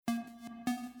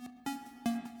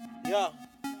Yeah.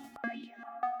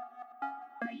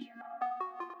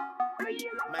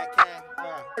 Mac Can,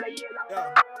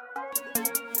 yeah.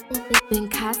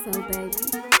 Picasso, baby.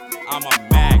 I'm a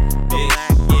Mac, bitch,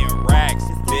 getting racks,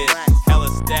 bitch, hella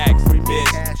stacks,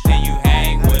 bitch, and you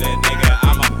hang with a nigga.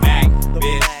 I'm a Mac,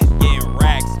 bitch, getting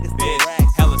racks, bitch,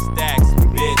 hella stacks,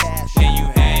 bitch, and you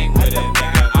hang with a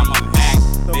nigga. I'm a Mac,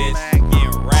 bitch,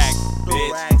 getting racks,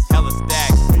 bitch, hella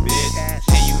stacks, bitch,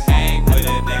 and you hang with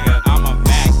a nigga. I'm a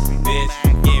Mac, bitch,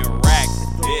 getting racks,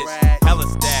 bitch, hella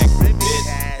stacks, bitch,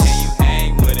 and you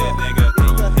hang with a nigga.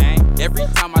 And you hang. Every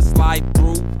time I slide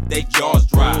through, they jaws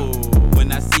drop.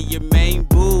 When I see your main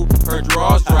boo, her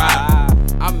drawers dry.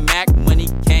 I'm Mac Money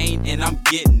Kane and I'm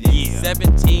getting it.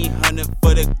 1700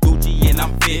 for the Gucci and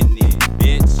I'm fitting it,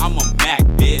 bitch. I'm a Mac,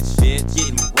 bitch,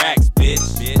 getting racks, bitch.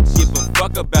 Give a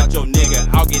fuck about your nigga,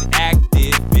 I'll get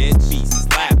active, bitch. Be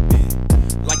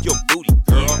slapping like your booty,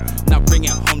 girl. Now bring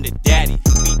it home to daddy.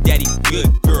 Be daddy's good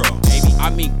girl, baby. I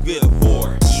mean good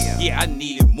whore. Yeah, I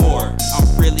need it more.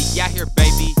 I'm really out here,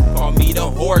 baby. Call me the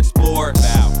whore explorer.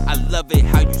 I love it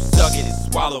how you suck it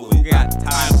and swallow it. Got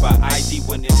time for IG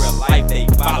when in real life they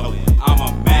follow it. I'm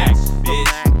a Mac,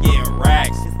 bitch, getting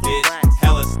racks, bitch,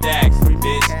 hella stacks,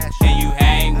 bitch, and you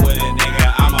hang with a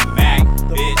nigga. I'm a Mac,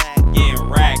 bitch, getting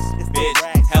racks, bitch,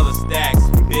 hella stacks,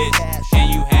 bitch,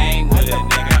 and you hang with a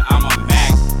nigga. I'm a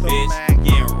Mac, bitch,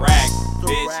 getting racks,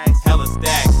 bitch, hella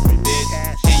stacks, bitch,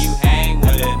 and you hang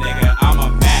with a nigga. I'm a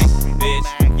Mac, bitch,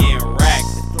 getting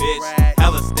racks, bitch,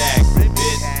 hella stacks,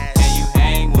 bitch, and you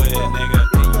hang with a nigga.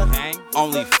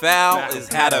 Only foul is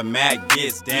how the Mac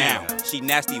gets down. She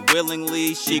nasty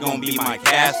willingly, she gon' be my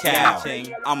cash cow.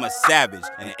 I'm a savage,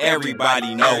 and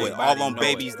everybody know it. All on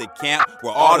babies the camp,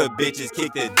 where all the bitches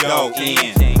kick the dough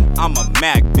in. I'm a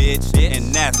Mac, bitch,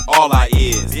 and that's all I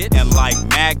is. And like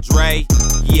Mac Dre,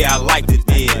 yeah, I like the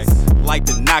diss. Like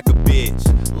to knock a bitch,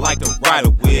 like to ride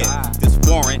a whip. This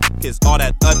foreign, cause all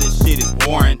that other shit is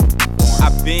boring.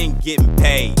 I've been getting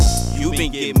paid, you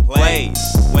been getting played.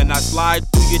 When I slide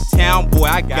through your town, boy,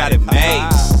 I got it made.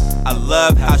 I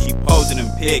love how she posing them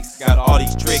pics. Got all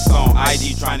these tricks on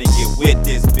IG trying to get with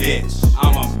this bitch.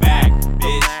 I'm a Mac.